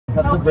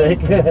have to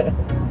brake.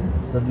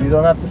 But you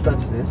don't have to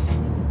touch this.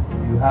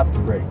 You have to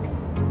brake.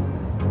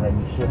 And then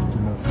you shift to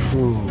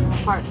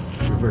Park.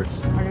 reverse.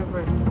 Or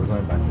reverse. We're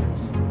going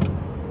backwards.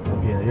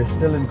 Okay, you're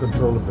still in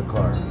control of the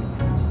car.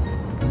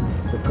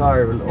 The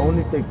car will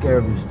only take care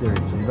of your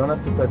steering, so you don't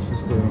have to touch the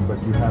steering, but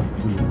you have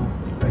to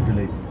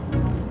regulate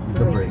with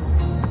the brake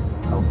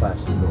how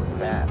fast you're going.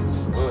 That's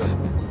good.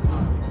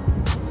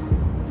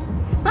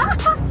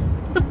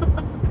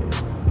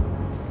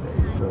 There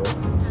you go.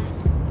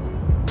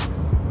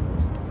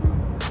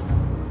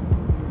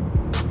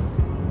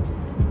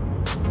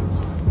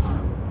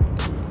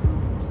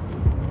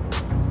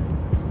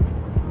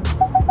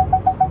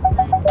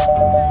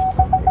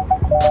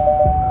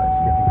 It's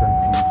getting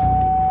confused.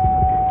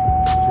 Okay,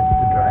 shift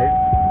to drive.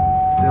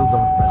 Still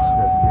don't touch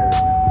the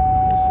steering.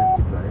 Just shift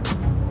to drive.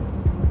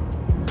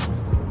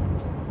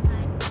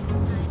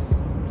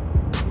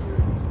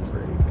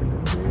 Brake a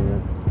little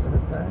bit at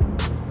a time.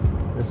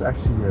 There's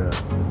actually a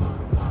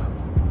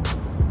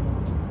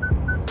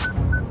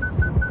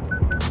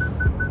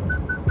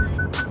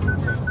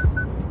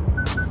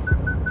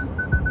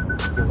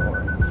still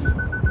orange.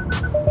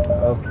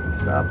 Okay,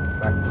 stop.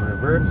 Back to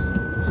reverse.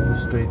 Just to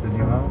straighten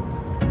you out.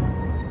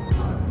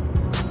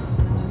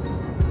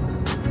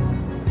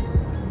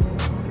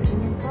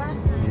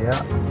 Yeah.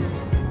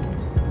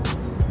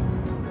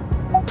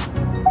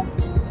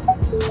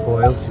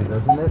 Spoils you,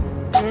 doesn't it?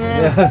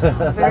 Yes,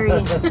 very.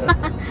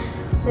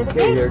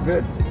 Okay, you're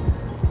good.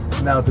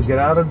 Now to get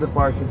out of the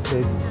parking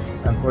space,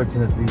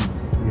 unfortunately,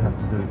 you have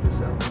to do it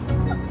yourself.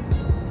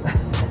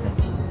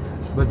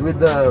 But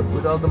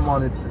with all the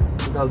monitor,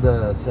 with all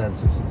the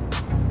sensors,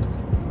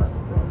 it's not a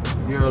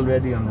problem. You're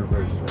already on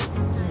reverse, right?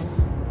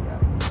 Yeah.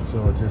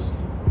 So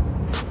just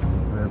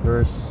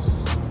reverse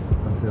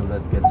until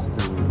that gets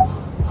to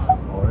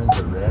orange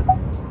or red.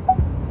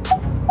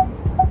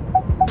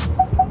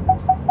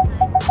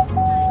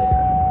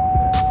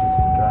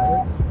 There.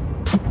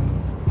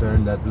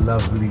 Turn that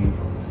lovely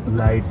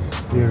light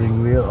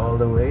steering wheel all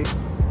the way,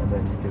 and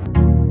then you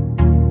can